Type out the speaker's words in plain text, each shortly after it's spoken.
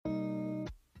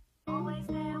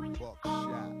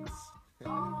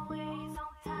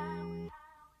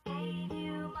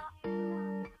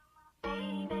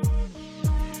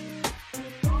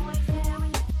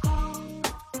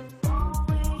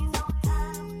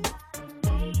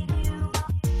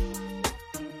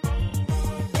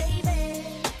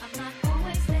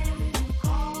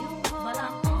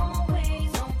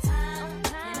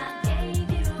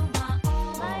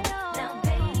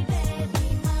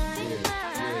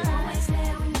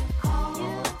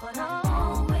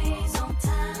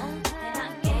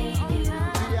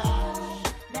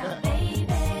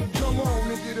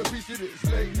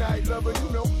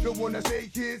wanna say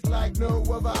kids like no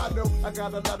other. I know I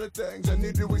got a lot of things I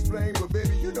need to explain, but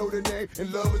baby, you know the name,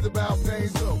 and love is about pain.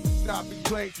 So stop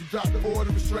complaints and drop the order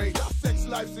of restraint. Our sex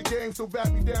life's a game, so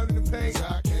back me down in the pain.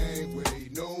 I can't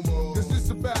wait no more. Cause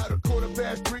it's about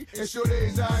 3:15, and sure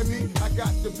days I mean, I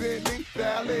got the Bentley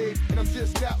Ballet, and I'm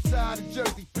just outside of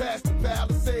Jersey, past the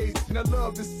Palisades, and I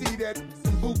love to see that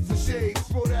some boots and shades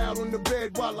spread out on the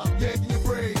bed while I'm yanking your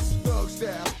braids. Thug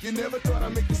style, you never thought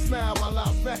I'd make you smile while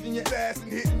I'm smacking your ass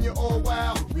and hitting you all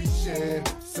wild. We share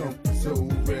something so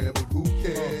rare, but who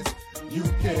cares? You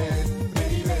can,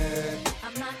 baby.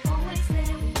 I'm not always there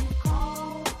when you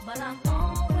call, but I'm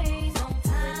always on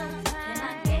time. And I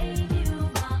gave you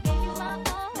my all.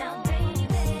 Now, baby,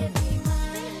 be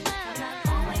mine. I'm not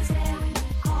always there when you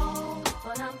call,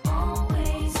 but I'm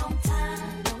always on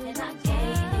time. And I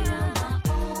gave you my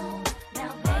all.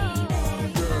 Now,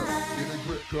 baby, be Girl, mine. get a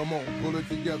grip, come on, pull it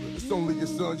together. It's only a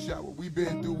sun shower. We've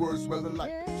been through worse weather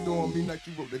like stormy night.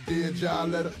 You wrote a Dear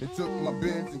John letter and took my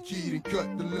Benz and keyed and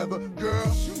cut the leather.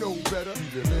 Girl, you know better.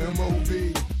 The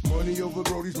M.O.B. Money over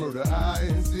Brody's murder,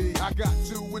 I.N.C. I got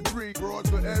 2 or 3 broads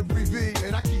for every V,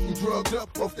 and I keep them drugged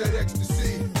up off that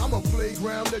ecstasy. I'm a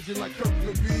playground legend like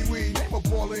Kirkland Pee Wee. I'm a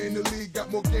baller in the league, got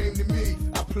more game than me.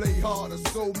 I play harder,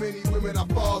 so many women I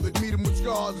fathered. Meet them with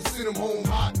scars and send them home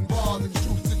hot and bothered.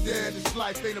 Truth to dare, this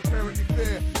life ain't apparently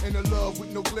fair. And a love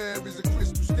with no glare is a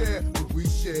crystal stare. But we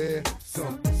share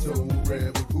something so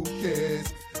rare, but who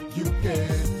cares? You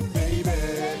can, baby.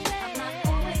 I'm not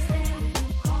always there when you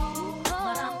call,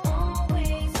 but I'm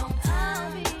always on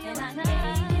time. And I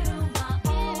gave you my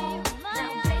all. Now,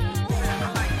 baby, I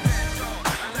like that song. I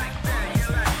like that. You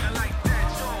like? I like that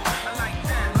song. I like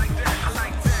that. Like that. I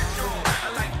like that song. I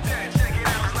like that. Check it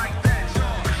out. I like that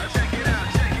song. Check it out.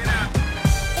 Check it out.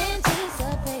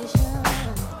 anticipation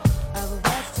of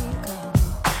what's to come.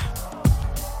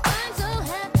 I'm so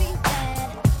happy that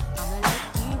I'ma let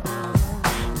you go.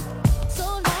 So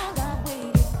long I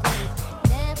waited, but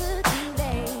never too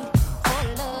late for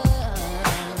love.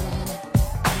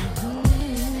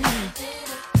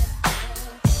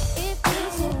 It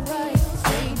feels so right,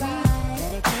 baby,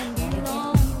 that it can be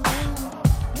wrong.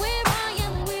 Where I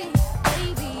am weak,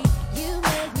 baby, you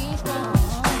make me strong.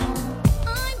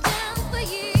 I'm down for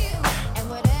you and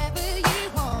whatever you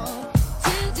want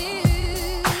to do.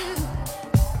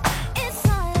 It's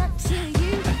all up to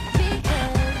you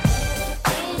because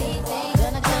anything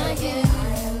gonna come to you.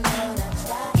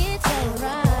 It's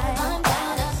alright. I'm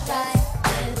gonna try.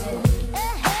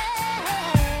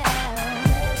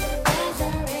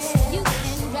 You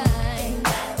can ride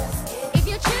if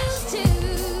you choose to.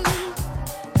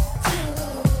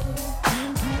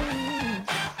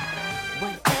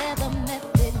 Whatever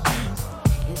method used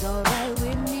is alright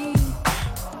with me.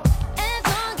 As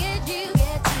long as you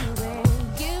get to where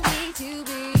you need to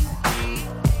be.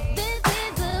 This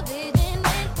is a vision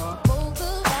meant for both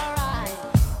of our eyes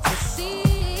to see.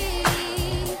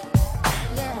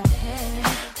 Yeah.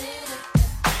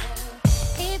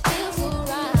 It feels so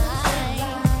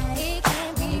right. It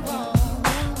can't be wrong.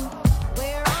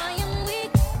 Where I am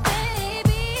weak,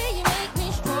 baby, you make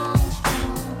me strong.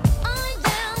 I'm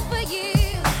down for you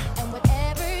and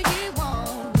whatever you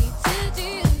want me to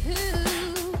do.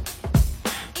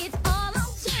 It's all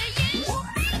up to you.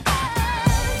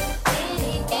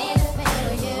 Anything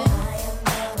for you.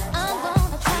 I'm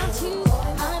gonna try to.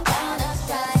 I'm gonna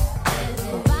try.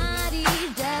 Body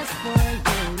just for you.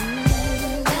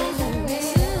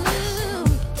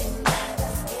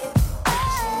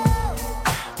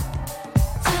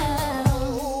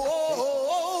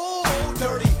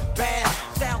 Dirty, bad,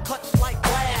 sound cuts like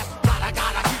glass.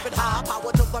 Gotta keep it high,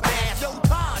 power to the mass. Yo,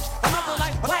 Taj, another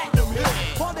like platinum hit.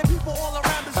 Funding people all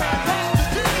around the same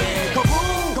place.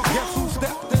 Kaboom! Guess who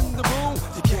stepped in the room?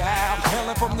 The cab,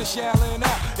 hailing from the Shaolin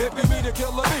out. If you meet a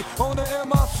killer bee on the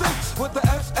MI6 with the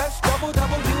SS double to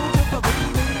the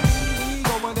BD.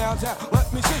 Going downtown,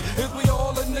 let me see if we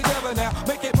all in together now.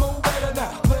 Make it move better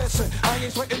now. Listen, I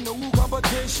ain't sweating no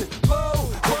competition. Low,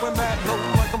 going mad low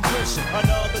like I'm fishing.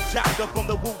 Another chapter from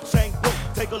the Wu-Tang book.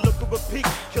 Take a look at repeat.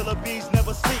 Killer bees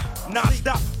never sleep.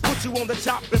 Non-stop. Put you on the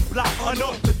chopping block.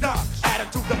 Unorthodox.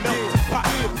 Attitude the melting pot.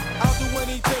 I'll do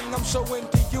anything, I'm so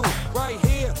into you. Right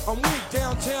here, I'm weak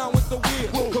downtown with the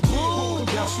wheel. Kaboom!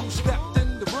 Guess who stepped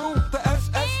in the room? The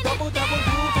SS double to the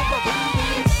BD.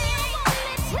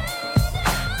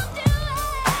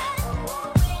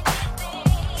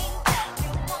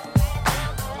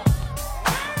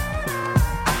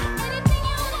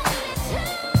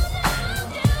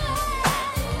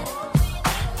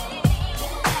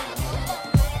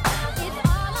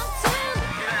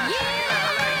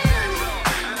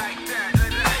 I like that.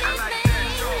 I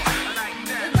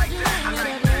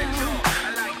like that.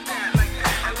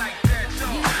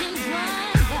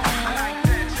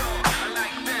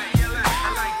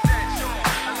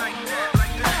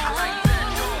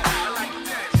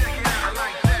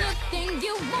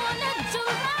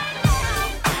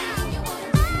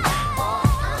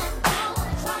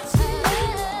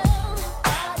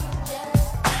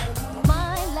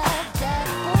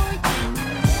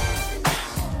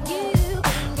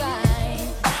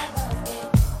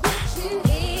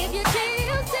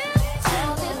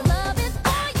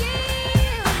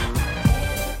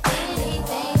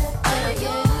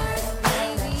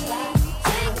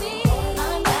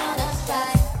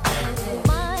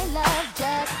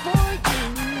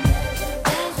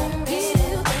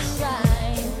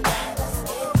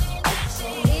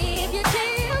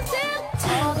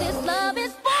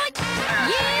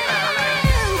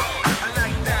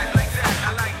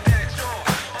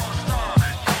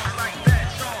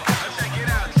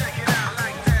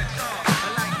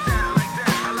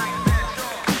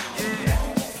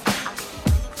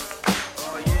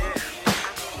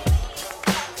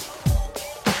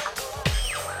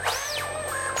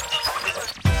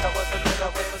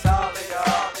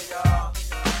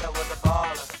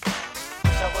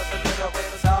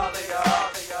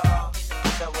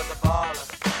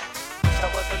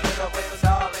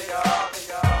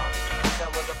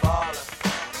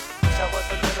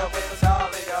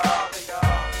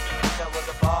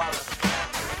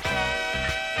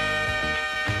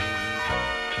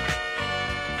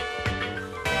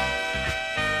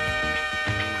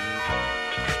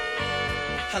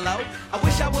 hello. I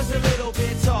wish I was a little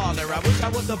bit taller. I wish I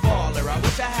was a baller. I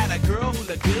wish I had a girl who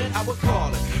looked good, I would call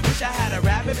her. Wish I had a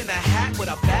rabbit in a hat with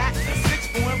a bat and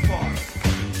a 6'4" baller.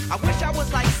 I wish I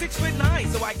was like 6'9"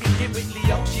 so I can get with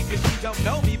Leoshi, cause she don't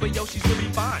know me, but yo, she's really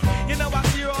fine. You know, I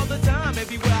see her all the time,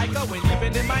 everywhere I go, and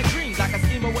even in my dreams, I can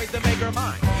scheme a way to make her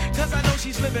mine. Cause I know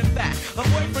she's living fat. Her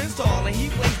boyfriend's tall and he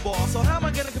plays ball, so how am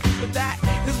I gonna compete with that?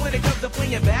 Cause when it comes to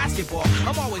playing basketball,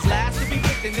 I'm always last to be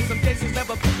picked, and in some cases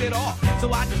never picked at all.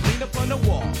 So I just lean up on the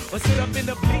wall, or sit up in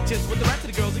the bleachers with the rest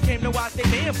of the girls who came to watch they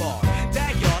man ball.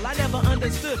 Dag y'all, I never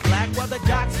understood black, while the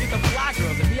jocks get the fly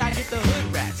girls, and me I get the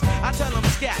hood rats. I tell them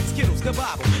scat, skittles,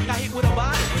 kabobble. Got hit with a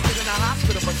bottle and sit in a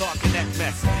hospital for talking that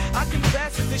mess. I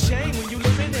confess it's a shame when you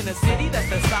living in a city that's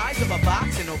the size of a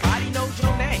box and nobody knows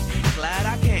your name. Glad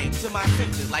I came to my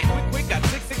senses, like quick, got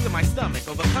sick to my stomach,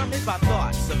 overcome by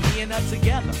thoughts of me and her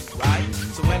together, right?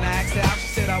 So when I asked her out, she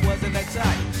said I wasn't that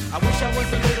type. I wish I was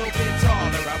a little bit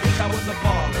taller, I wish I was a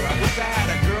baller, I wish I had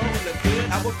a girl who looked good,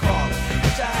 I would call her.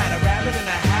 Wish I had a rabbit in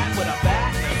a hat with a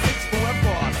bat and a 6'4"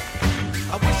 baller.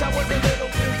 I wish I was a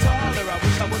little bit taller, I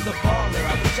wish I was a baller,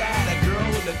 I wish I had a girl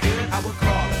who looked good, I would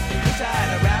call her. Wish I had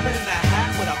a rabbit in a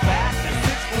hat with a bat and a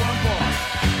 6'4" baller.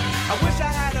 I wish I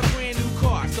had a brand new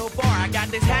car, so far I got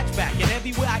this hatchback, and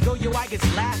everywhere I go, yo, I get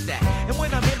laughed at. And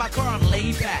when I'm in my car, I'm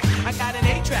laid back. I got an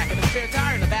 8-track and a spare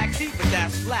tire in the back seat, but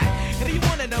that's flat. And do you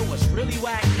wanna know what's really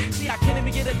whack? See, I can't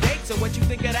even get a date, so what you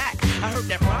think of that? I heard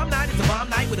that prom night is a bomb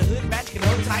night with a hood ratchet and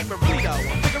no type, but really though,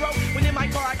 on Figaro, when in my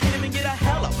car, I can't even get a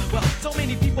hello. Well, so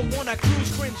many people wanna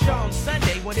cruise Crenshaw on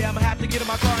Sunday. One day I'ma have to get in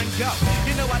my car and go.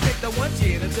 You know, I take the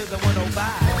 110 until the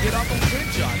 105. Get off on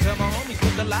Crenshaw, tell my homies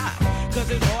look alive. Cause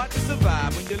it's hard to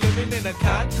survive when you're living in the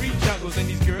concrete jungles and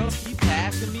these girls keep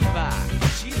passing me by.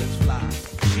 She looks fly,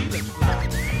 she looks fly.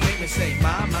 Make me say,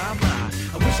 my.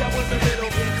 I wish I was a little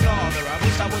bit taller. I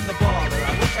wish I was a baller.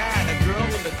 I wish I had a girl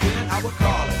who looked good, I would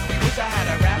call her. Wish I had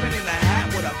a rabbit in a hat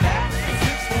with a bat and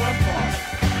 6'4" baller.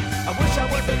 I wish I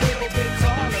was a little bit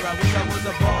taller. I wish I was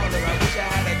a baller. I wish I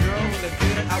had a girl who looked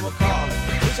good, I would call her.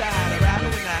 Wish I had a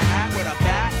rabbit in a hat with a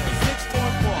bat and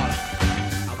 6'4" baller.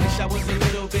 I wish I was a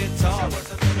little bit taller. I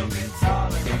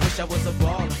wish I was a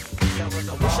baller.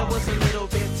 I wish I was a little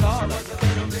bit taller. I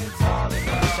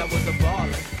wish I was a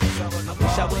baller. I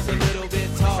wish I was a little bit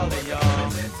taller, y'all.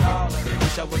 I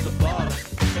wish I was a baller.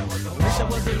 I wish I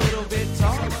was a little bit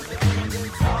taller.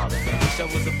 I wish I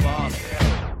was a baller.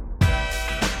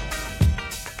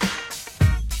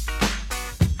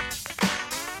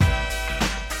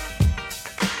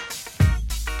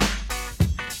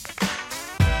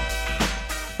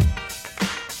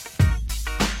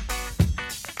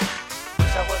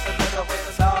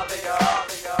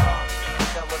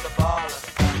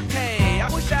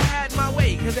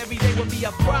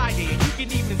 A Friday, and you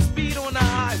can even speed on the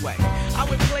highway. I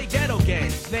would play ghetto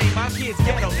games, name my kids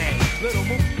ghetto names. Little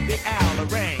Mookie, Big Al,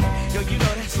 Lorraine. Yo, you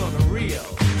know that's on the real.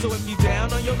 So if you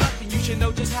down on your luck, then you should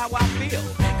know just how I feel.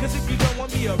 Cause if you don't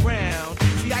want me around,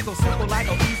 see I go simple, I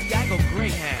go easy, I go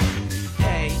Greyhound.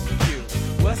 Hey, you,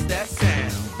 what's that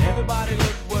sound? Everybody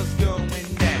look what's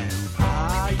going down.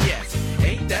 Ah, yes,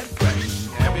 ain't that fresh?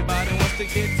 Everybody wants to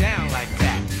get down like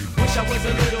that. Wish I was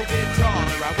a little bit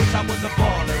taller. I wish I was a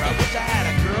baller. I wish I had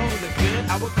a girl who looked good,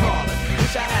 I would call her.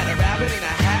 Wish I had a rabbit in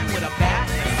a hat with a bat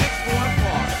and a 6'4"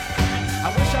 baller. I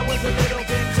wish I was a little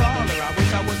bit taller. I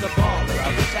wish I was a baller.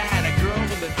 I wish I had a girl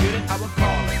who looked good, I would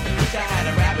call her. Wish I had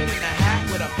a rabbit in a hat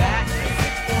with a bat and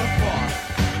a 6'4"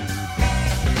 baller.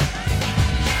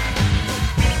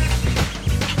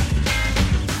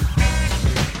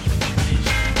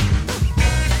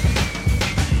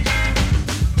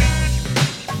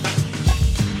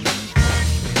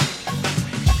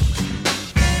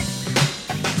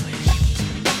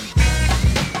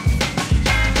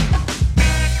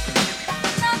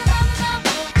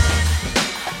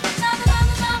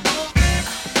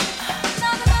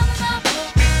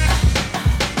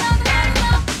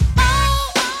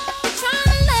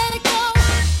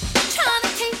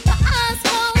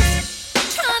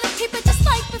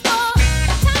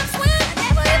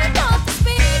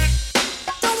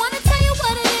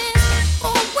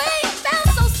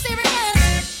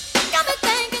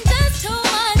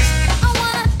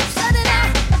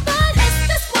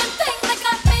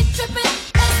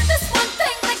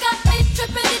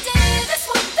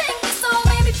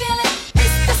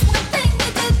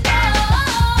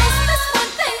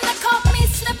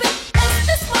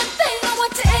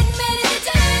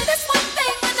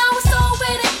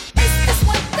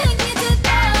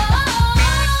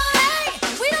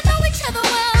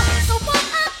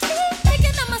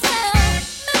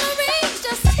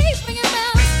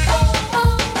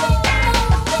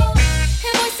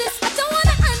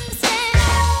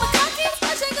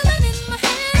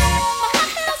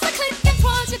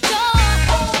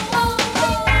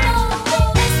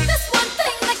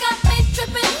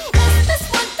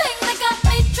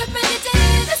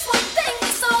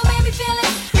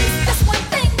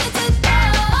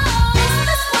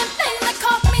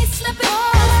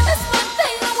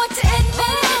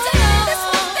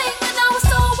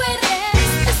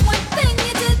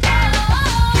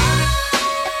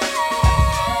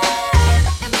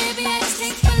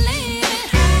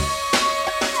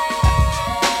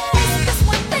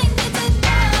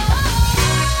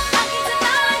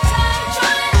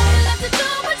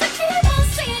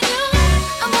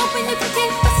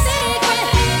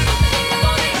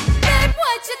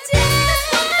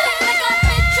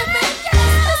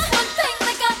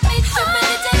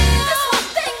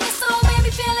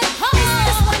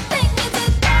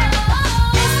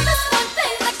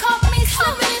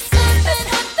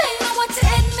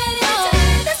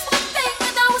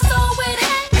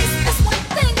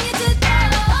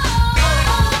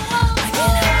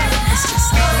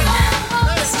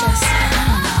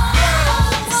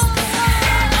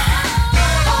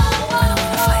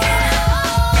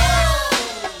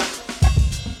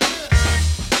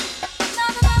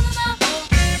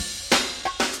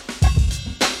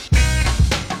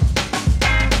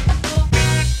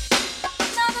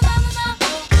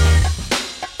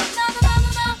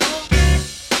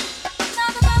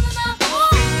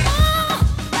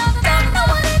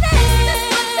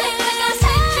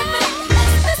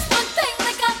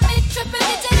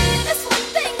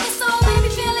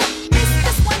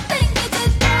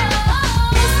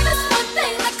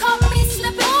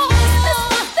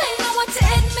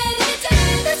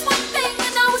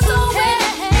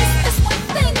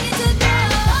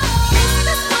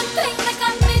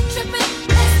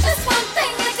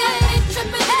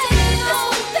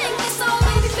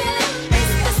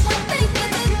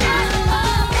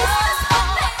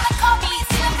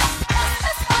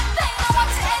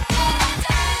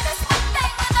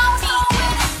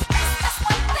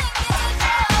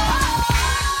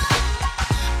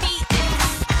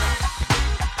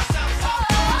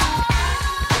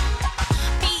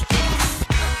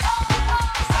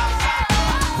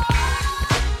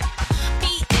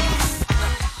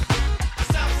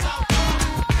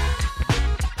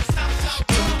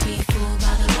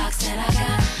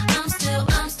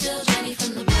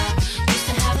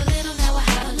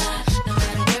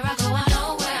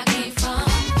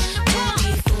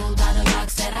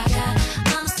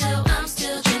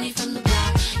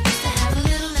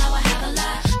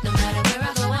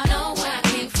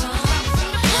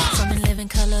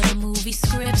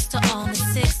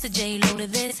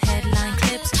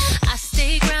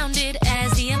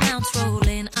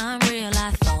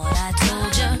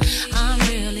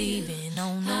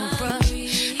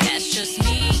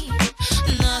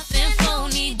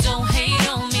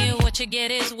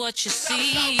 what you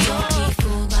see. Don't be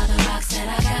fooled by the rocks that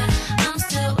I got.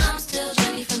 I'm still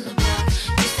Jenny from the block.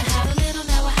 Used to have a little,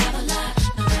 now I have a lot.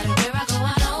 No matter where I go,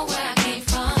 I know where I came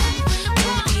from.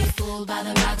 Don't be fooled by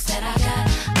the rocks that I got.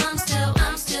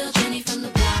 I'm still Jenny from the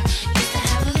block. Used to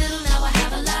have a little, now I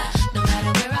have a lot. No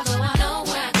matter where I go, I know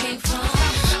where I came from.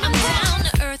 I'm down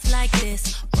to earth like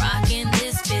this, rocking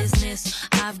this business.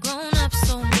 I've grown up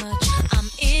so much, I'm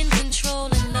in control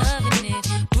and loving it.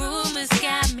 Rumors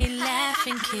got me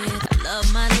laughing, kid. I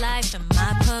love my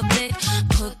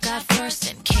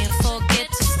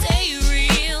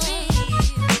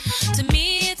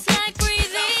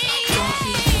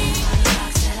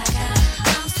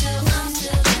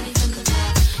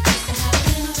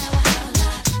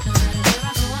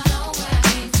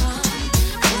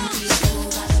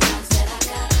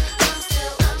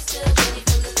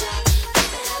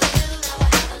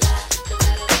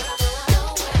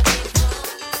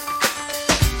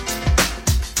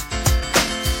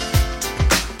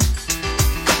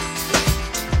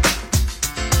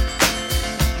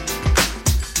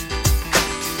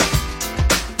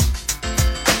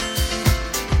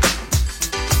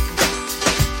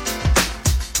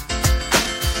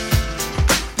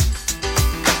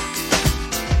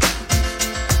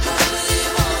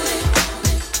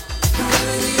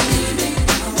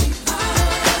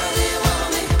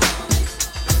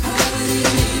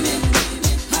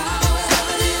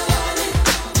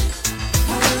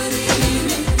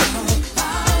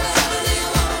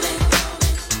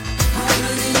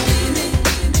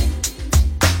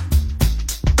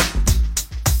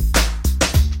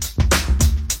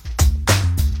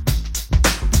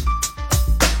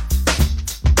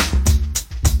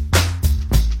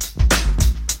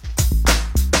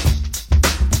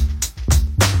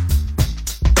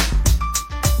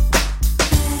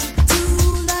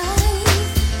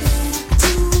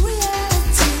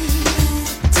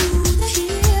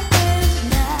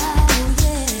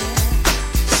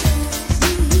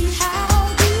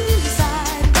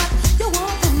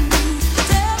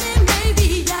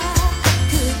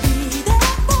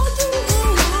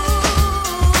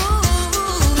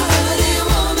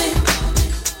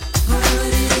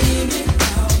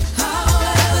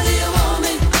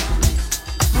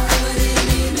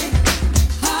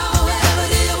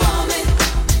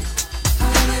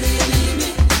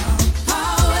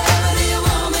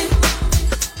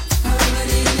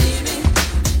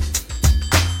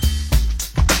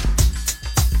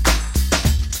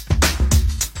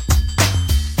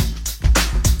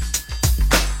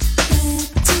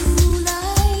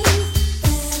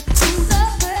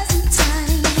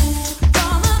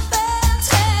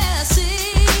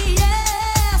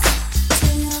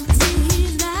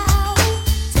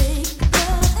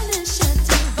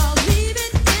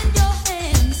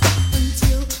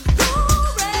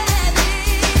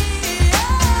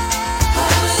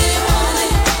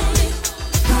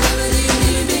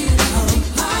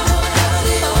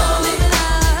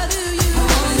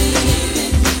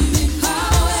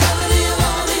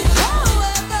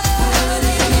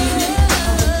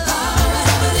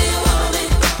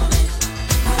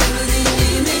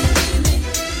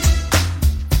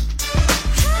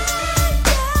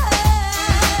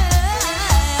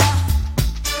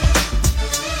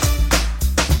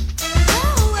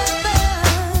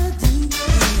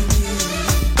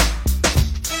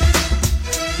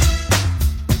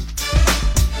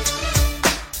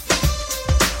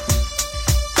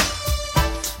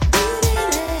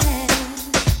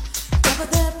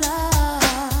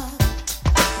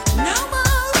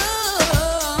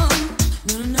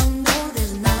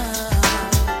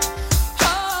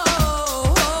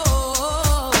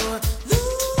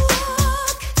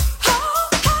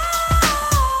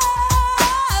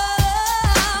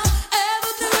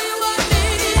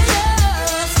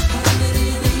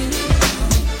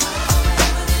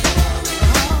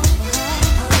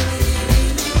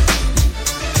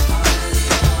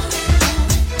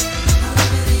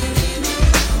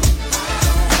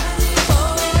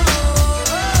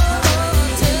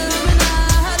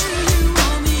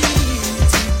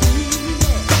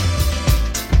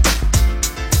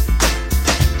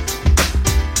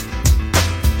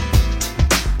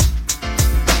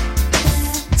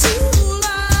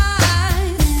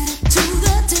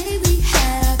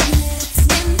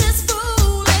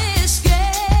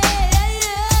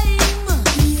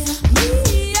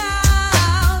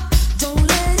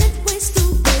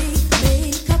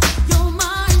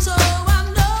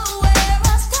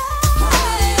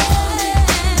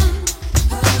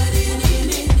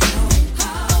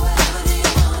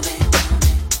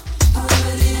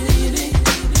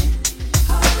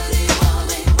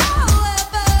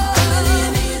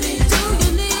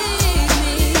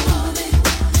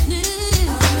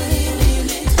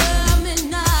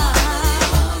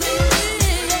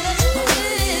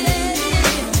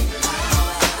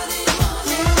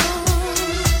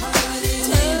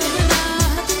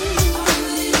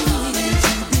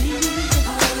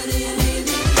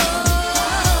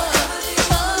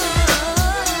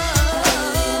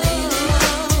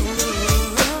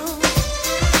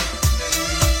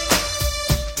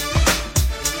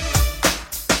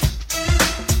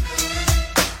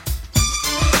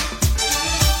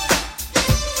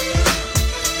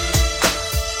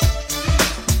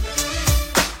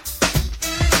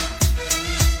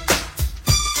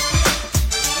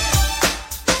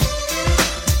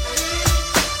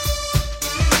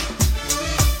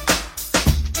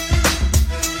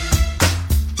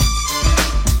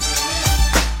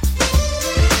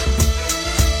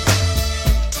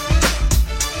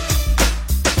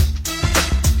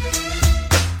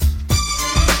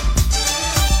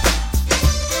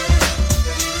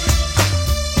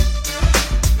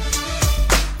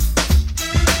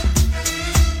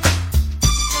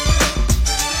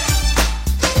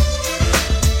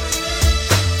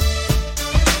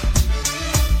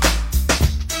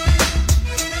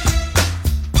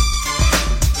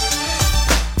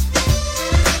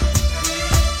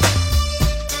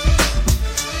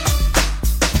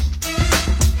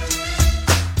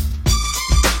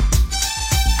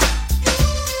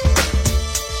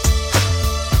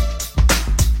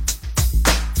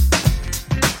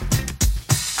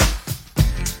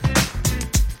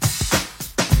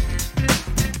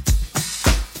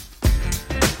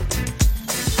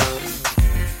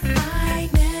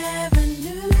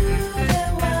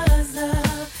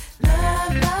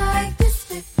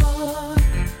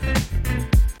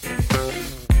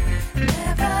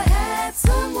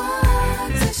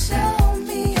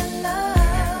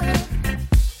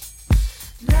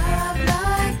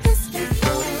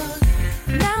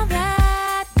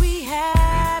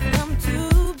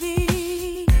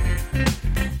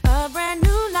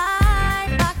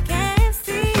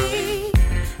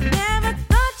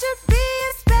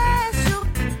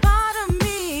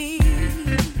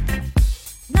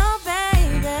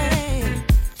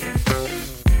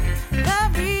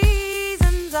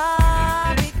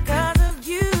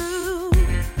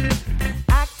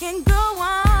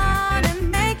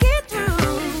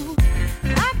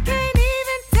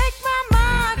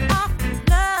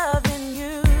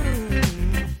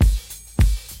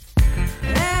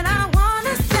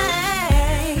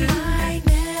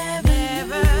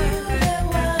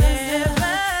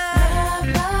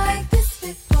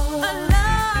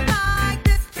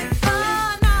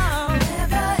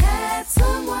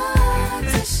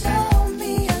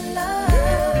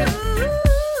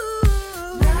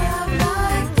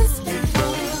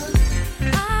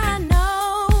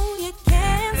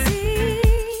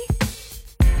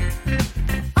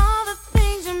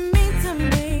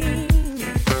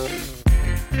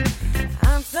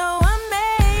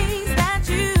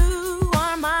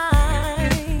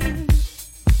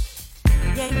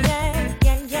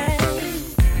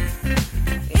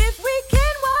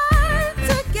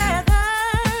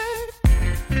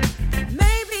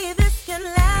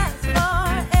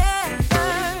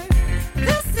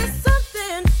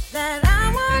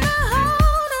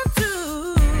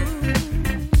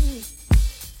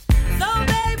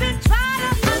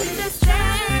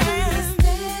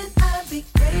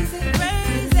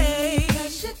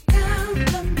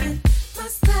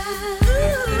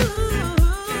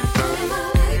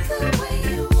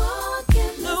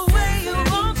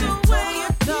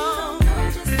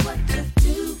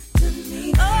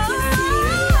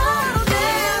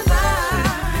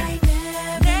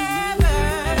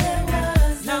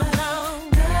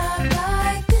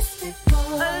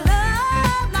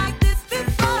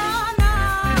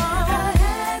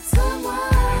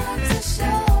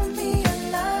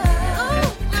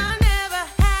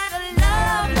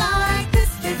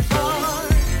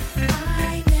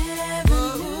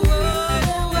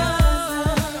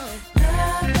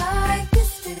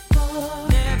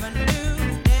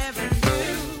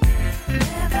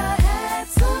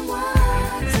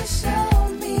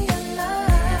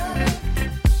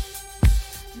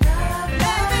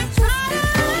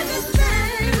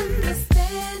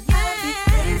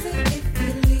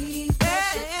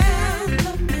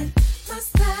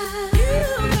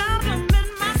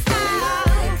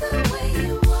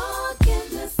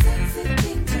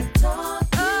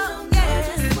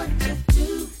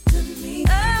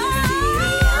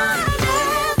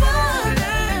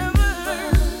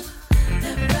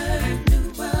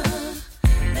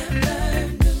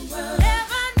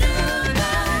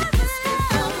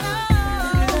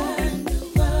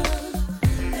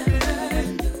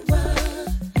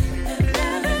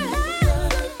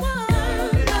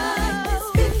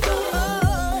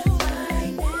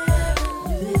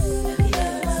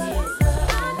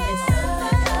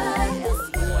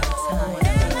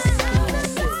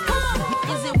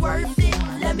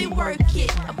work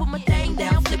it. I put my thing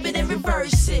down, flip it and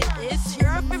reverse it. It's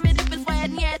your primitive is why I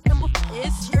need number.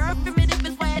 It's your primitive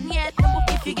is why I need number.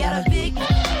 If you got a big,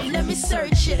 let me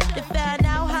search it to find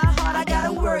out how hard I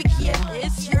gotta work it.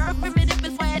 It's your primitive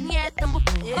is why I need number.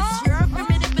 It's your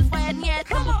primitive is why I need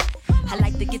number. I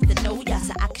like to get to know ya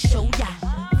so I can show ya.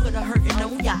 Put a hurtin'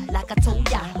 on ya like I told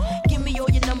ya. Give me all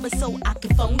your numbers so I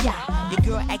can phone ya. Your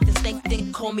girl acting stink,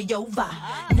 then call me over.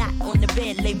 Not on the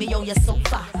bed, lay me on your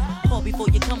sofa. Call before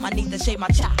you come, I need to shave my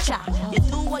cha-cha. You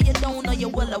do or you don't, or you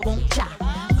will, I won't cha.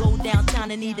 Go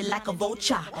downtown and eat it like a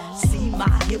vulture. See my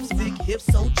hips, big hips,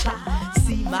 so cha.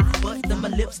 See my butt, then my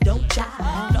lips don't cha.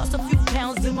 Lost a few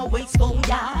pounds in my waist, oh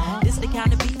yeah. This the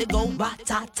kind of beat that go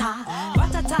ra-ta-ta.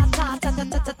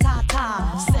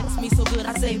 Ra-ta-ta-ta-ta-ta-ta-ta-ta. Sex me so good,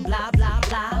 I say blah, blah,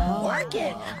 blah. Work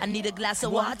it, I need a glass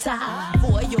of water.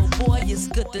 Boy, oh boy, it's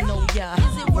good to know ya.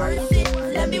 Is it worth it?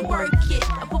 Let me work it.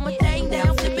 I put my thing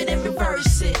down, flip it and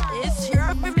reverse it. It's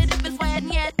your primitive, is why I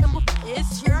need number.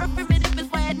 It's your primitive, is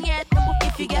why I need number.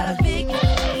 If you got a big,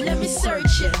 let me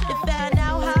search it to find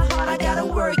out how hard I gotta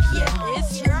work it.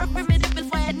 It's your primitive, is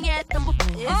why I need number.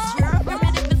 It's your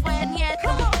primitive, is why I need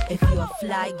number. If you're a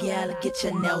fly gal, get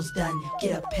your nails done,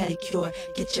 get a pedicure,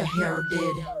 get your hair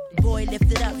did. Boy, lift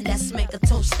it up, let's make a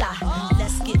toaster.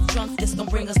 Let's get drunk, this gon'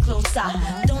 bring us closer.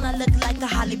 Don't I look like a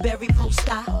Halle Berry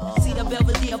poster? See the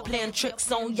Belvedere playing tricks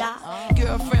on ya.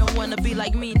 Girlfriend wanna be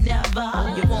like me, never.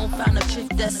 You won't find a chick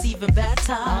that's even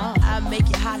better. I make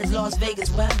it hot as Las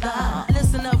Vegas weather.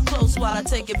 Listen up close while I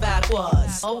take it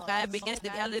backwards. Okay, begin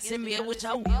to listen me with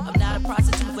you. I'm not a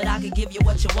prostitute, but I can give you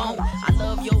what you want. I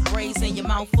love your braids and your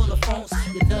mouth full of phones.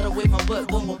 You nut away my butt,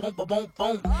 boom, boom, boom, boom,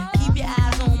 boom. Keep your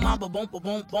eyes on my boom, boom, boom,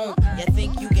 boom. You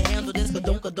think you can handle this, but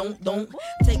don't.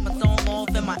 Take my thumb off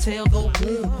and my tail go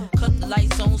boom. Cut the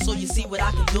lights on so you see what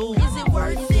I can do. Is it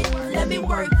worth it? Let me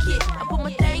work it. I put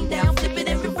my thing down, flip it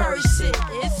and reverse it.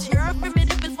 It's your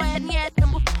primitive, is why I need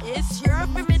number. It's your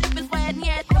primitive, is why I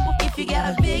need number. If you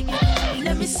got a big,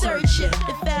 let me search it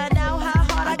to find out how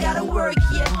hard I gotta work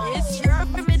it. It's your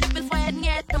primitive, is why I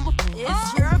need number.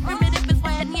 It's your primitive, is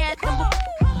why I need number.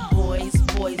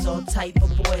 Boys, all type of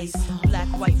boys. Black,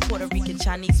 white, Puerto Rican,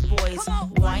 Chinese boys.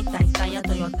 Wine, thang,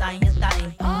 do your thang.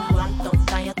 Wine,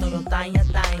 thang, do your thang.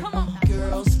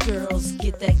 Girls,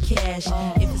 get that cash.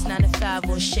 If it's 9 to 5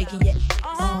 or shaking your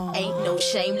ass, ain't no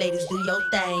shame, ladies, do your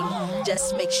thing.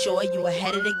 Just make sure you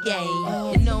ahead of the game.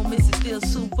 You know, Mrs. still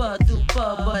super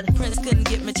duper, but Prince couldn't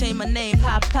get me change my name,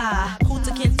 Papa.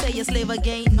 Hooter can't tell you slave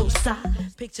again, no sign.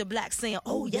 Picture black saying,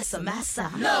 oh yes, I'm massa.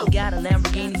 No. Got a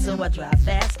Lamborghini, so I drive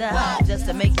faster. Just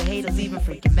to make your haters even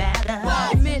freaking matter.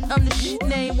 Admit I'm the shit,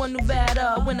 name one new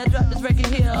batter. When I drop this record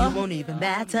here, you won't even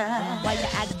matter. Why you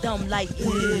act dumb like,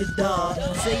 duh.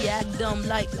 Say you act dumb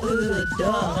like,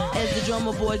 duh. As the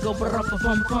drummer boy go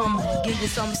brum-pum-pum. Give you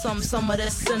some of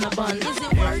that cinnamon. Is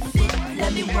it worth it?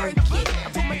 Let me work it. I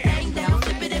put my thing down,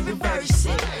 flip it and reverse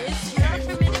it. It's your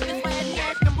primitive, is why I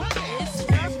need number. It's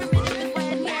your primitive, is why I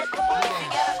need number. If you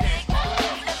got a big,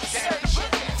 let me search it.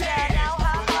 Find out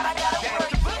how hard I gotta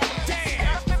work it. It's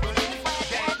your primitive, is why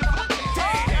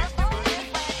I need number.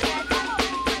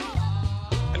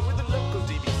 And with the local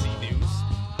DBC news,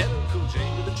 LL Cool J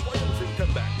with a triumphant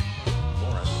comeback.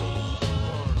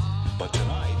 But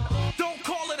tonight, Don't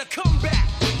call it a comeback.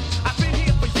 I've been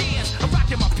here for years. I'm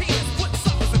rocking my pants, put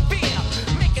suckers in fear,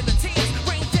 making the tears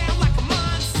rain down like a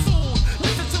monsoon.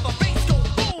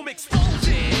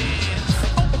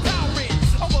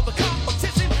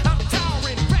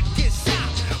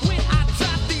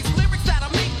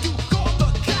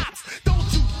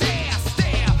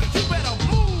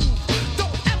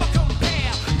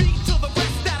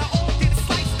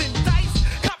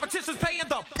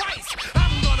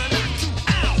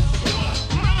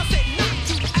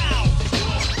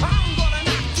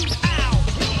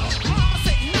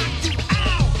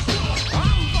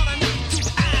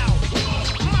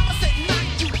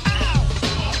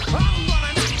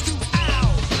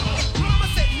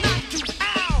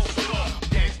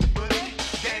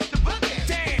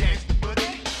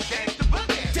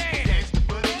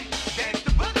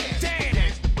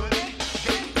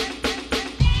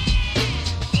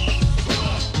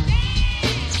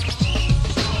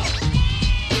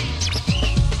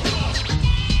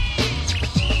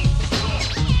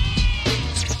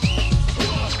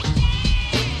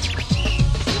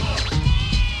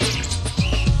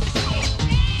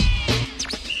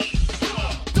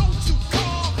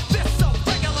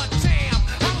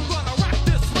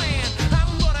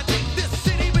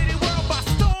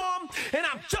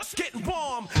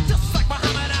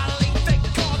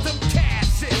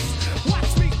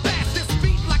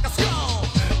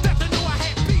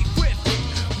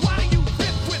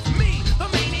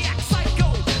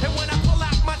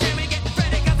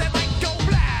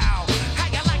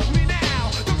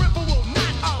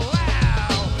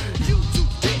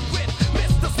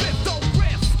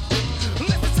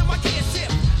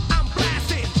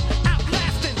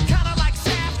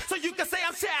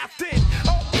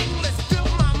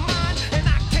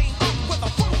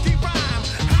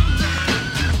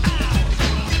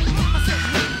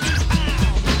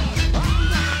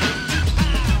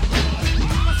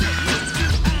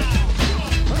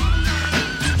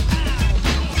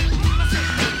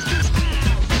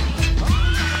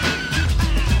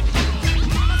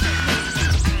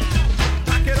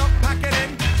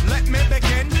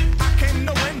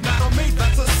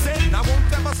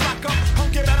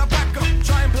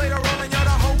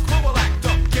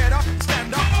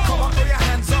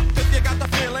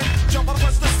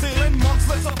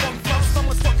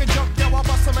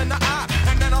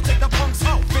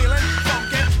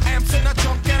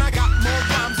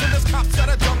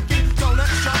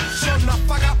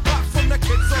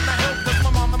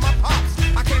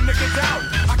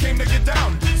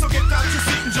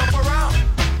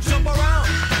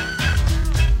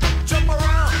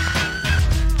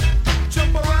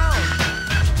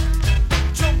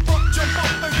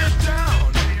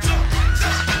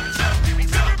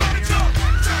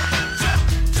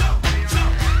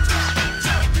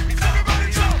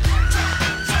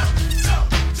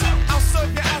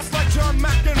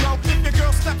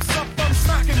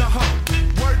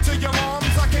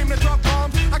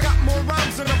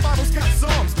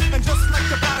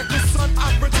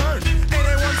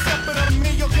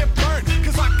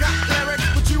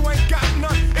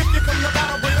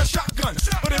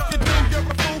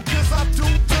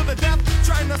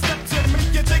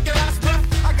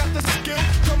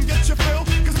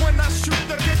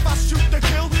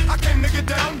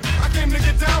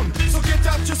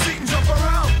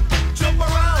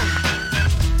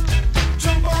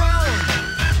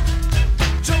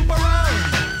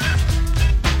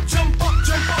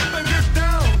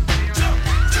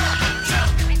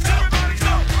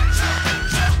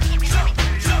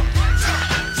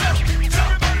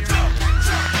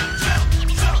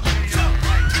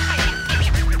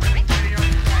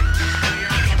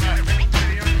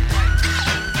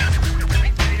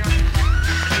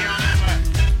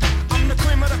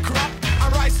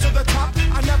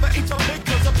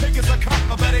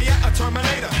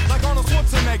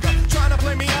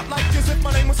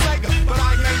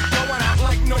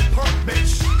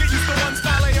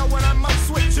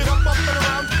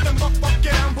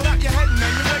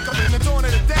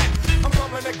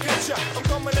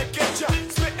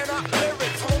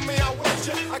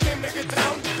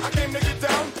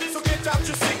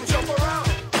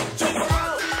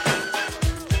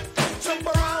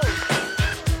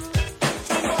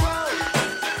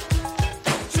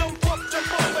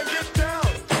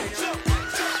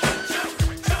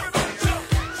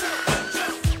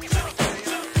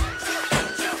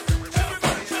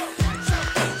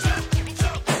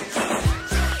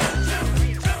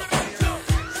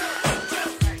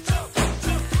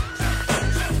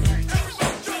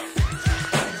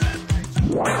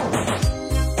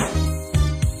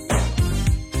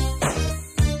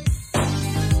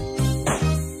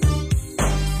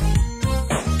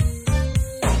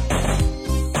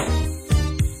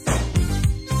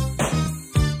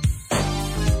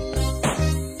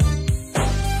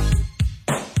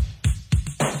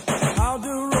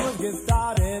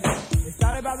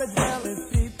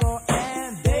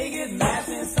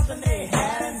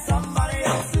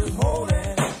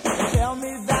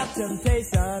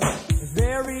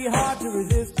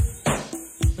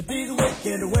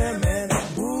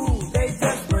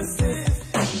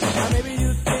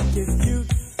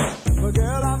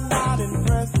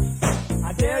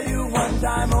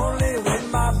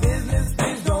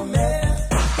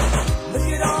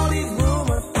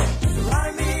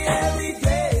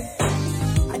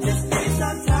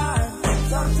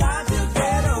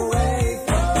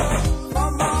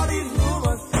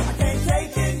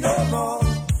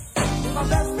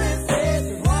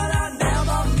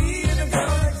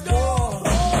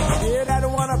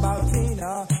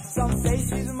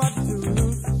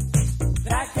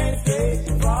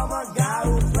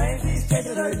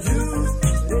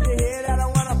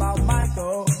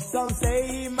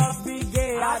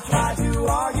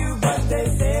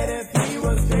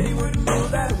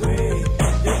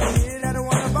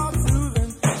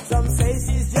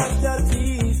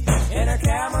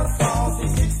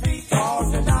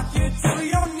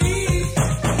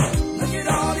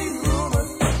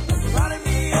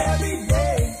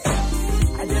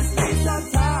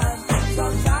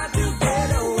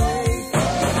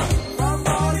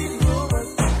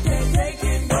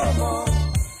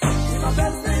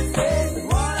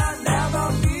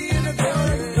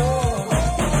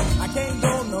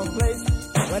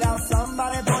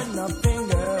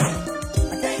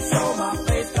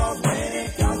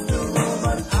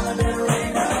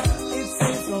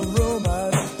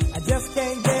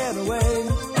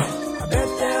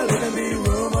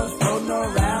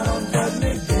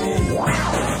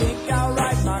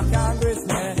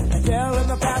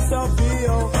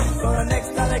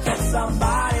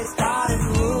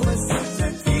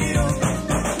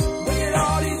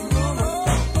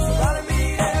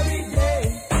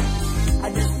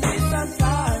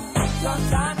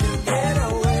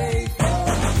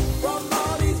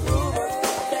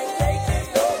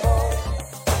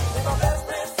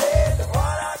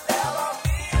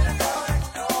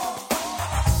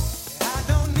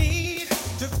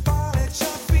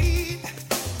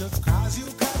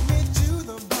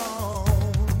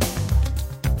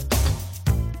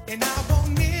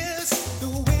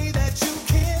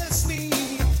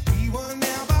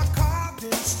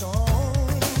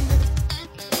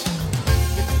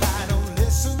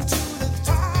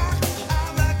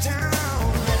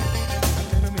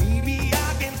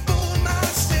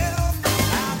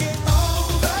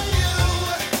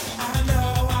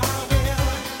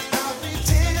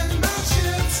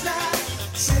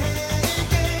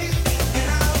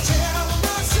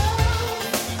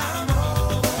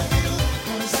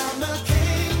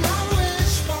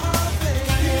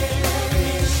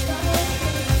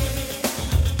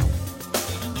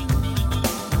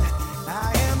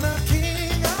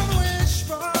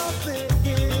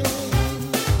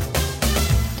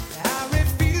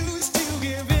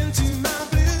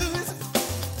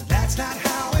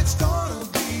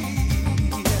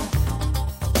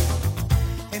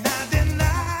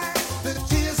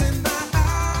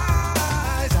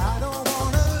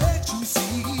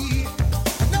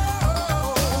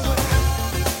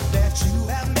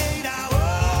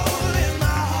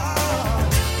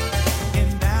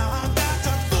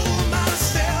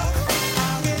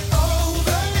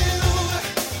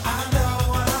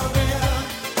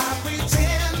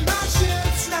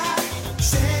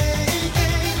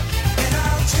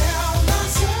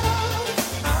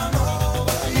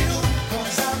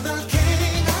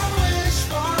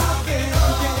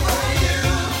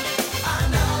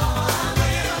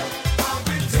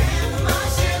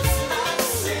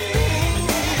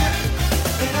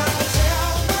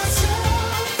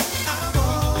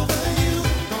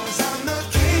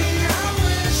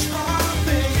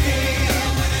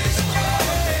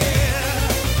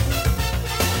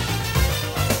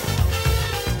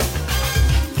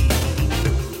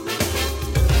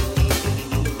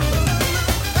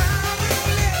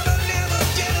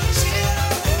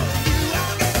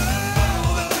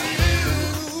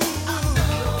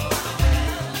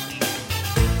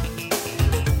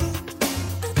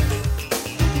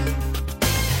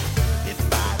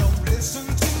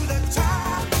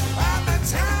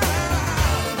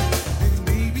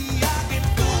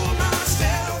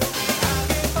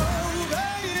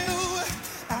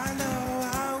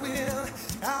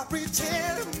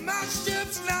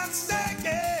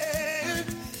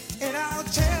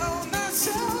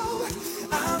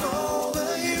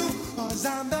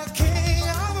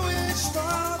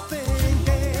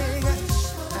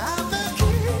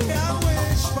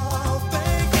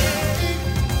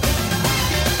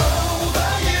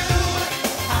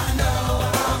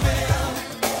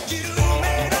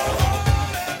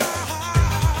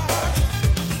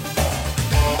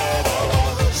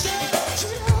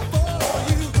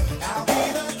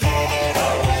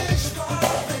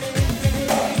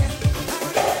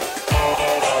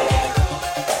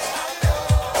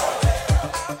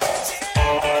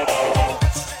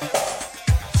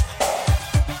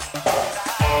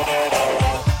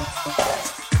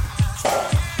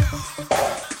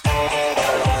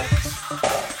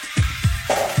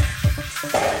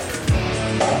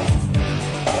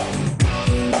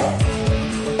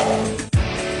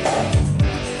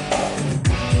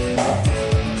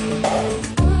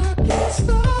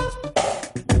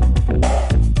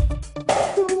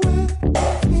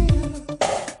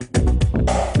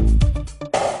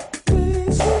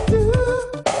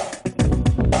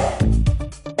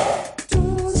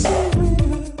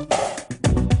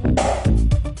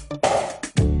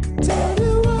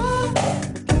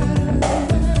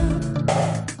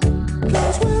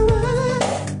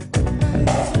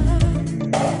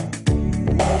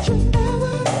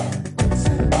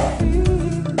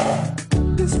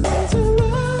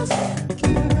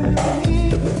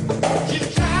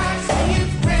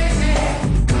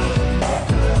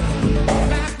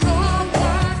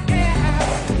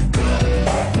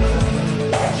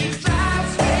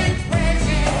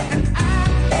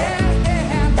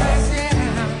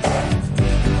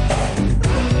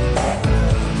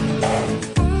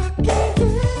 Can't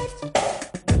get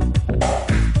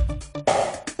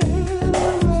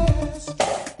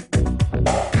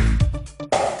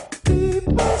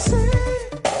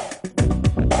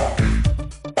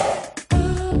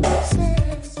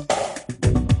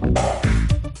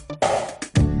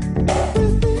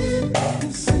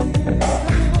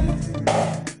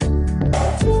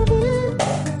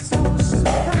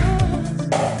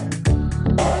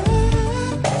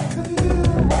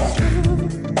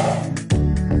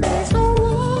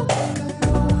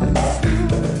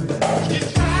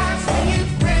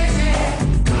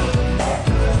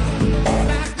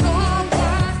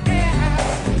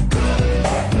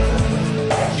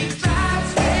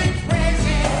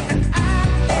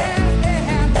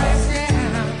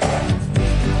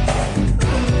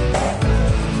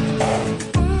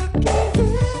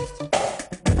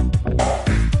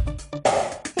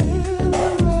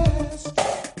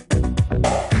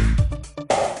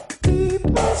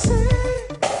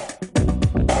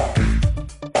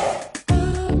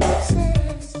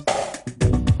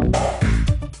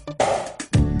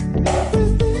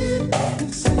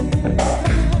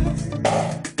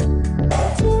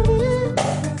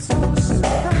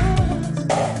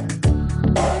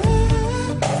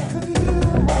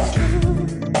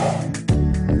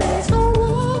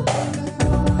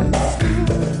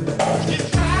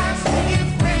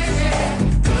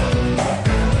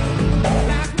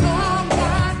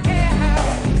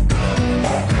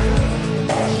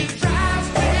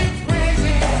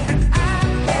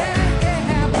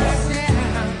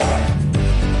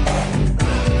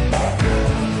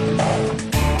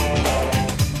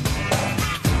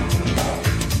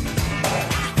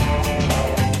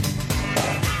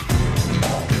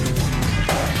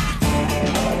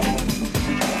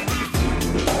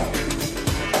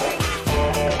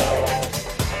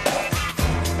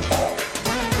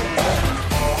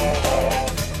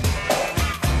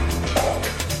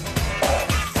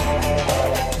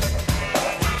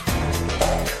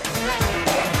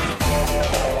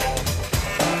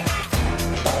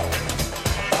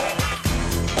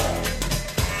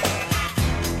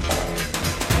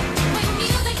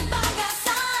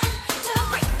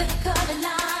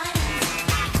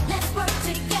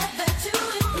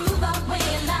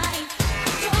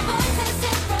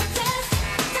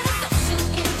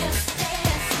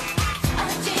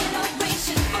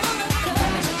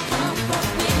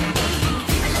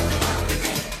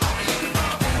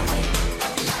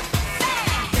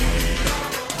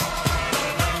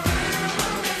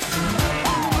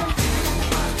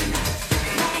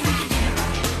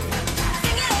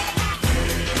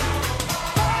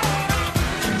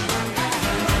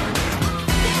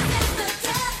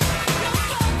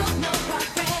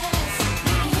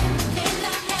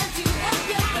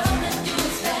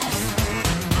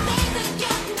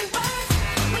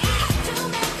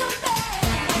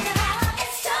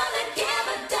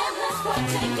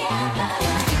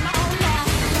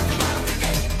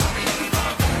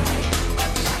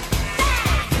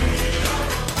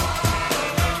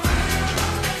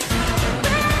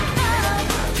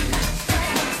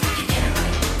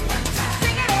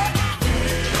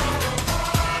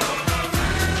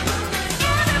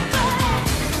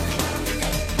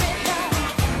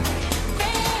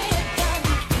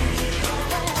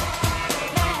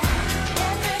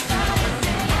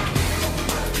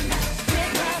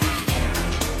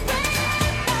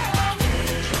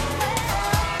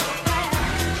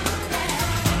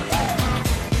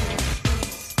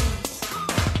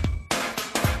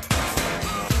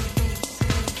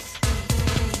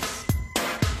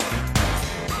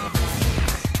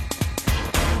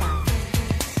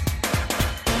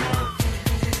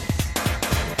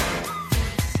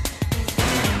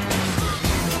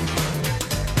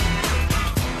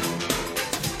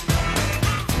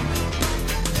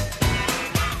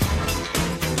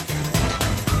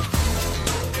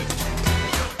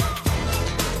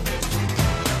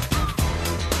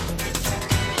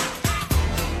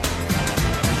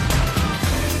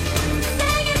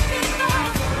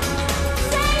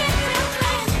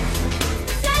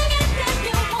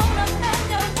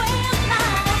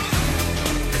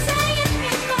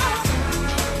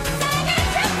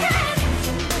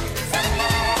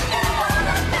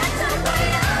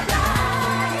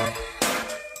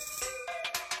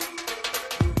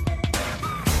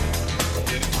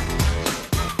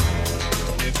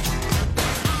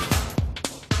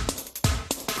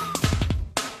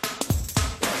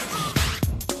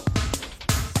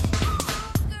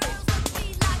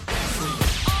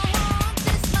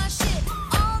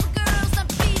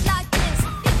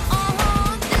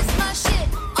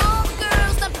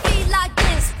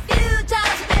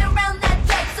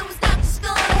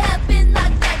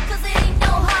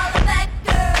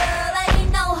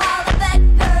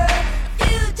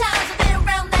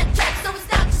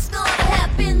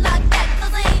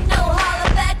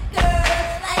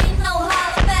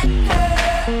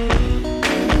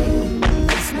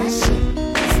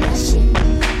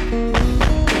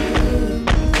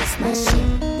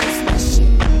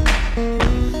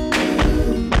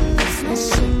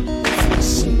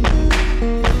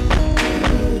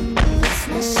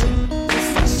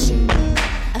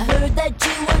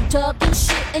talking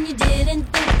shit and you didn't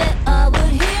think that I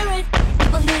would hear it.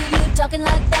 People hear you talking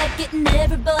like that, getting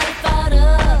everybody fired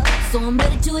up. So I'm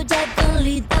ready to attack, gonna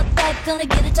lead the pack, gonna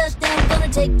get a touchdown, gonna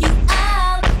take you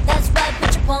out. That's right,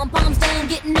 put your pom-poms down,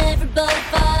 getting everybody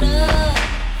fired up.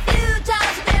 Few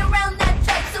times I've been around that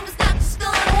track, so it's not just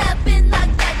gonna happen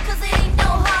like that, 'cause there ain't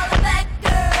no holler back,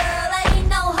 girl. Ain't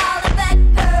no holler back,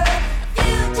 girl.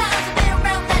 Few times I've been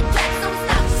around that track, so it's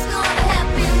not just gonna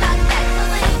happen like that, 'cause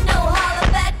there ain't no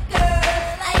holler back,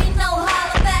 girl. Ain't no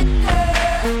holler back, girl.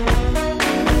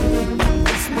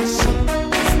 It's my shit,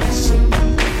 it's my shit.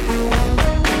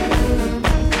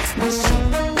 It's my shit,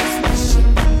 it's my shit.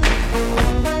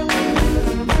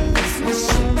 It's my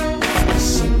shit, it's my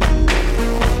shit.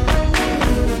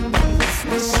 It's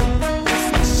my shit, it's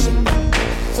my shit.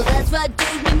 So that's right,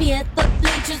 dude, meet me at the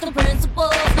bleachers. No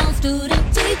principals, no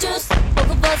student teachers.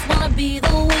 Both of us wanna be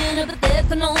the winner, but there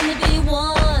can only be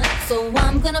one. So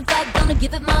I'm gonna fight, gonna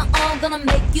give it my all, gonna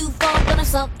make you fall, gonna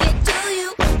suck it to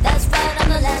you. That's right, I'm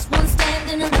the last one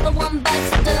standing, another one bites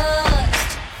the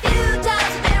dust. Few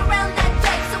times I've been around that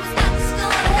track, so it's not just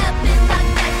gonna happen like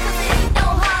that, 'cause there ain't no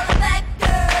holler back,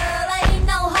 girl. Ain't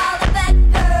no holler back,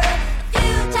 girl.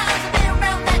 Few times I've been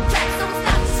around that track, so it's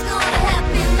not just gonna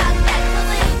happen like that, 'cause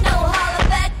there ain't no holler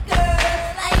back,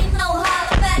 girl. Ain't no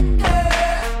holler back, girl.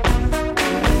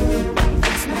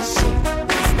 It's my shit,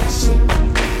 it's my shit.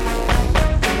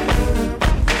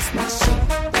 It's my shit,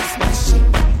 it's my shit.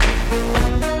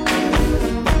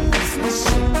 It's my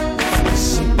shit, it's my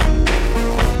shit.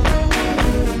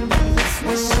 It's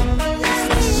my shit, it's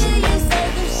my shit. You say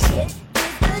the shit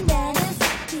is bananas,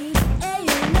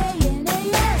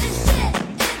 B-A-N-A-N-A-N. This shit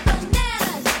is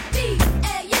bananas,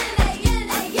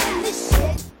 B-A-N-A-N-A-N. This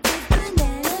shit is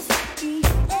bananas,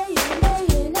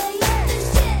 B-A-N-A-N-A-N. This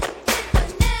shit is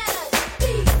bananas,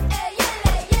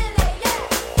 B-A-N-A-N-A-N.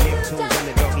 Neptune's in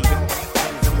the doggy dog.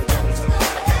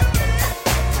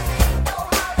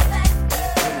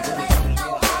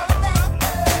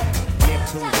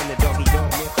 Neptune's in the doggy dog.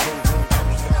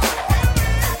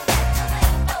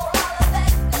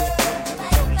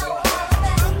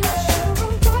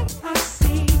 I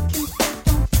see you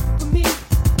don't for me.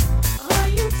 Are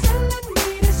you telling me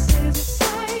this is a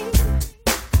sign?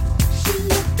 She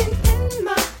looking in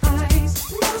my eyes,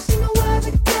 no see no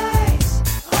other guys.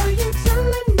 Are you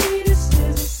telling me this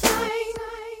is a sign?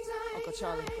 Uncle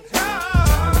Charlie.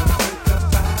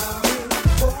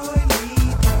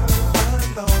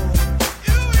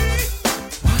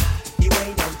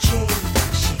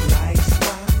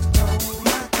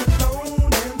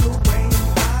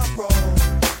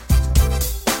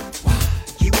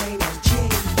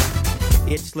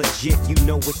 It's legit, you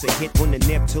know it's a hit when the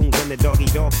Neptunes and the doggy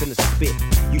dog finna spit.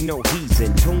 You know he's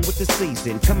in tune with the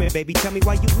season. Come here, baby, tell me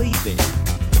why you leaving.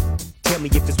 Tell me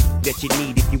if it's that you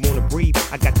need, if you wanna breathe.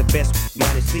 I got the best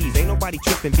minus C's. Ain't nobody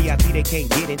tripping, VIP they can't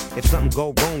get in. If something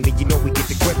go wrong, then you know we get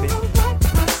to gripping. I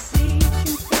see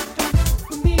you don't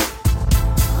for me.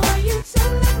 Are you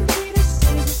telling me this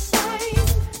is a sign?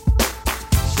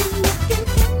 She looking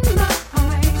in my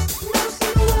eyes, no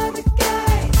see no other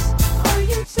guys. Are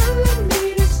you telling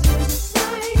me this is a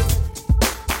sign?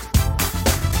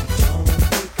 Don't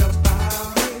think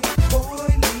about it, boy,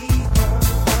 leave her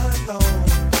alone.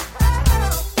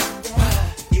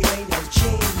 You ain't no G,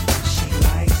 she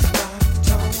likes my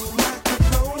tone, my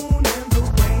cologne, and the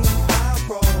way I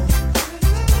roll.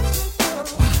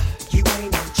 You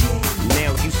ain't no G.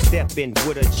 Now you steppin'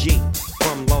 with a G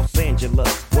from Los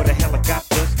Angeles, where the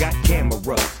helicopters got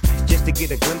cameras. Just to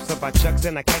get a glimpse of our chucks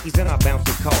and our khakis and our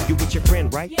bouncy car. You with your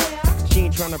friend, right? Yeah. She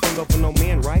ain't tryna bring over no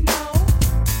man, right? No.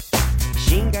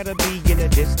 She ain't gotta be in a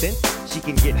distance. She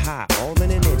can get high all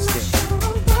in an instant.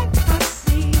 I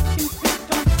see you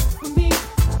don't for me.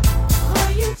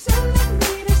 Are you telling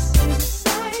me this is a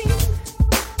sign?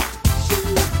 She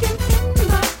looking in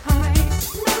my eyes,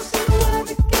 no see no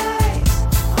other guys.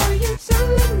 Are you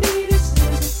telling me this is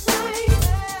a sign?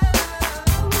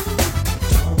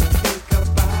 Don't think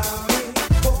about it,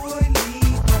 boy,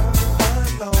 leave her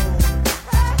alone.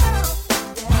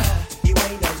 You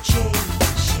ain't no G,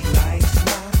 she likes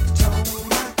my tone,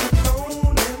 my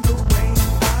cologne, and the way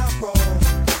I roll.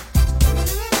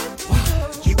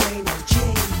 You ain't no G.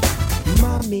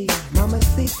 Mommy,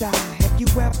 mamacita, have you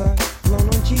ever flown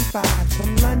on G5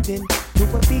 from London to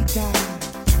Ibiza?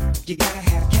 You gotta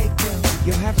have cake too.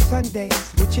 You'll have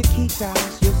Sundays with your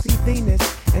keytas. You'll see Venus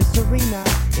and Serena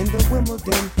in the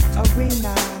Wimbledon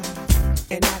arena.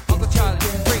 And I can Uncle Charlie,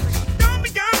 take you. preach. Don't be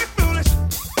young and foolish.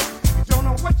 You don't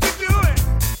know what you're doing.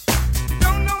 You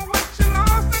don't know what you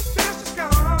lost until she's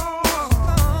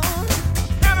gone.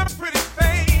 She had a pretty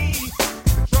face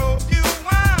that drove you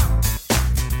wild,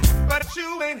 but you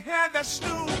ain't hear the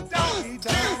Snoop Doggy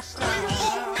Dogg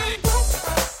style.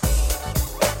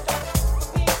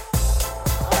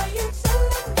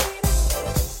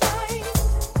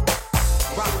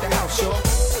 Rock the house, y'all.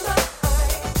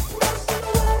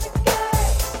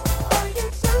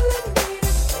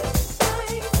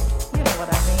 You know what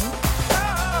I mean.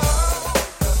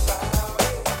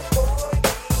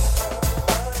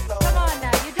 Come on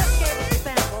now, you just gave us a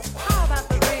sample. How about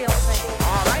the real thing?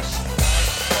 All right.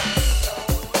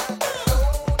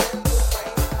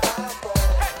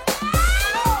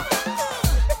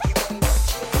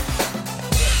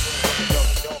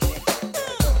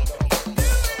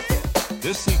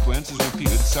 This sequence is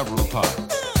repeated several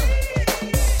times.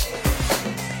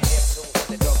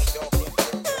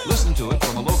 Listen to it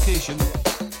from a location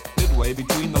midway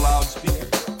between the loudspeakers.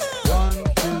 1,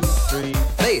 2, 3,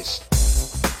 Please.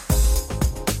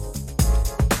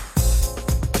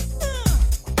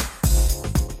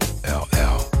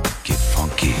 LL, get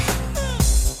funky.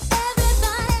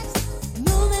 Everybody's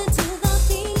moving to the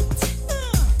beat.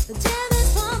 The jam is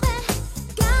pumping,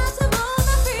 got to move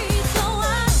my feet. So I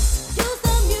use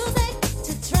the music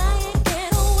to try and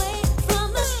get away from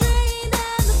the strain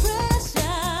and the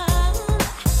pressure.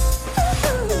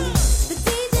 The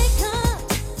DJ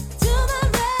comes to my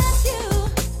rescue.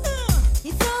 He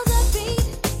throws a beat,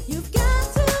 you've got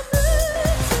to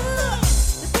move to.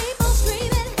 The people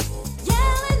screaming,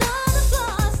 yelling on the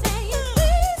floor, saying,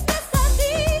 "Please, Mr.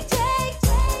 DJ,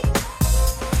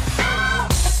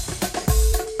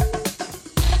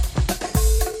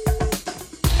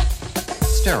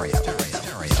 Stereo.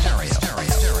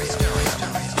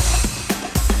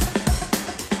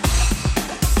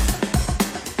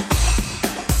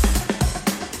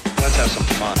 Let's have some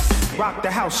fun. Rock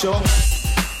the house, y'all.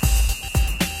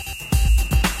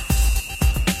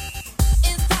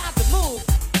 It's time to move.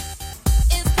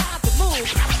 It's time to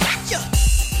move. Yeah.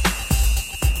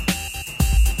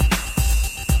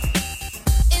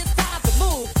 It's time to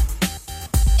move.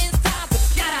 It's time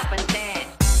to get up and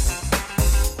dance.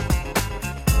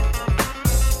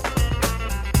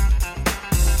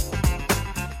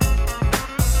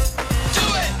 Do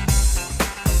it.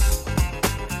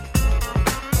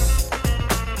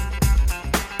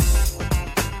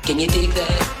 Can you dig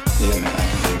that? Yeah, man, I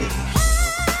can dig it.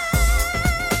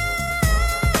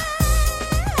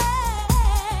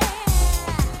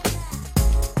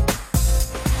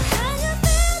 Can you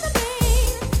feel the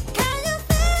beat? Can you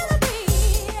feel the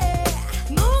beat?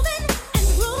 Moving and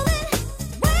grooving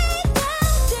way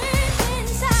down deep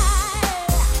inside.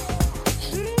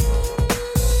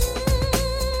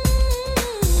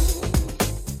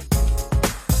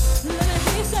 Let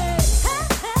me say,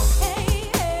 hey, hey,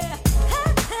 hey,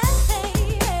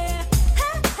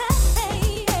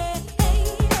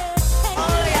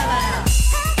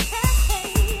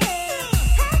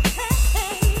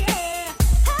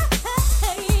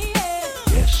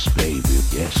 Yes, baby,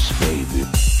 yes, baby.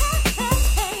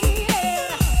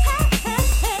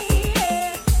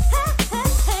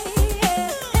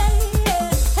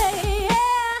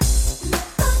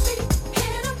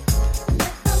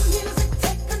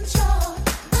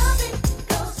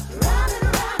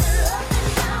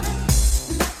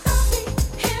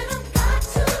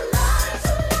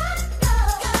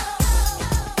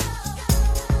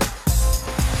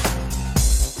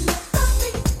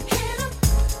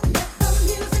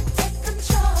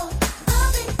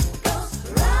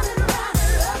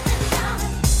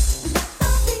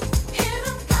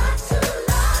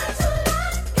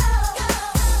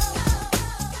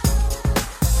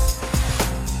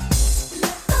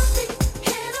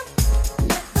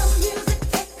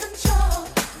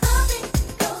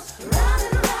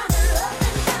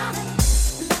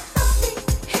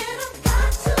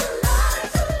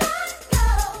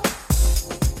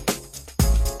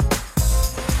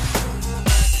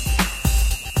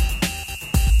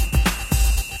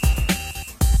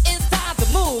 It's time to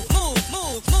move, move,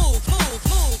 move, move, move,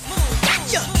 move, move.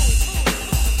 Gotcha.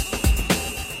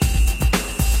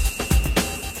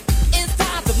 It's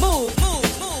time to move,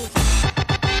 move,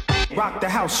 move. Rock the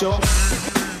house, y'all. Do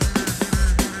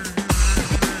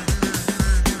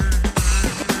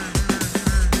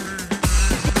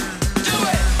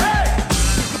it.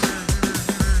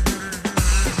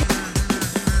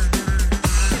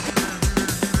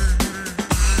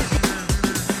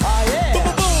 Boom,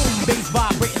 boom, bass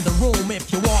vibrating the room.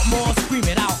 If you want more, scream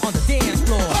it out on the dance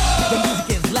floor. The music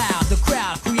is loud, the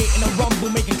crowd creating a rumble,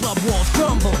 making club walls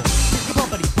crumble.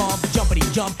 Bumpity bump, jumpity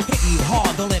jump, hitting you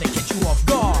hard, don't let it catch you off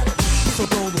guard. So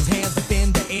throw those hands up in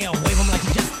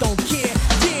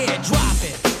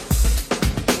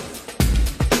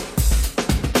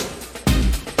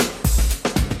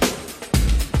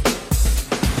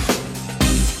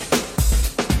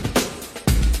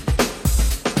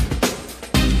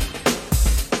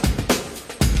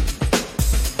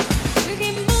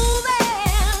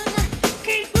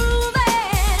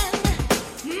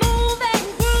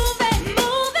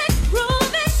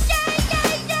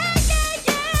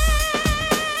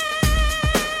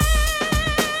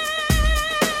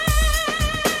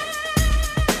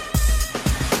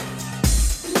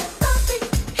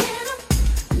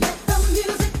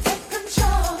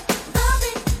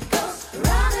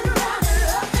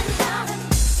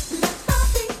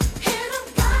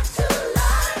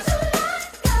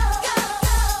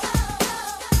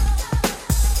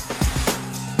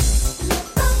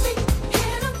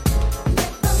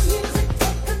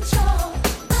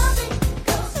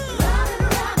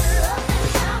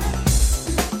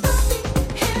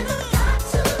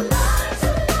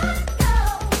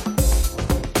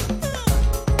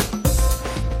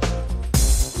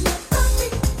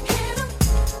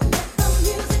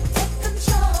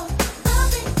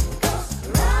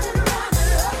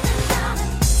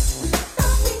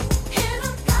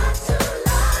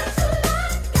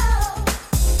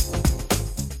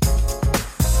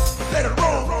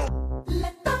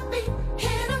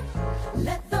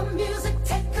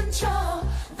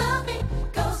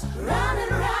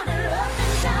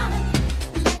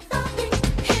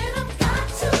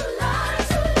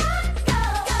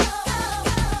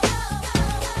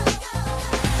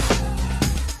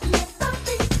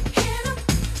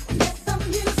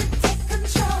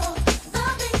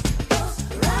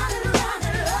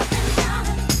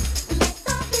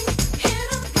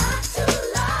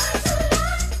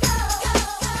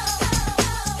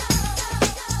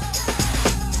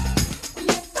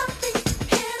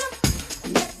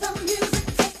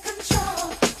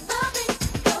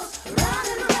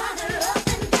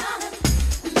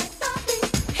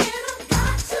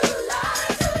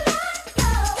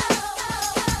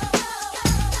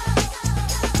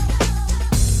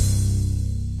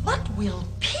will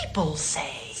people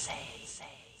say?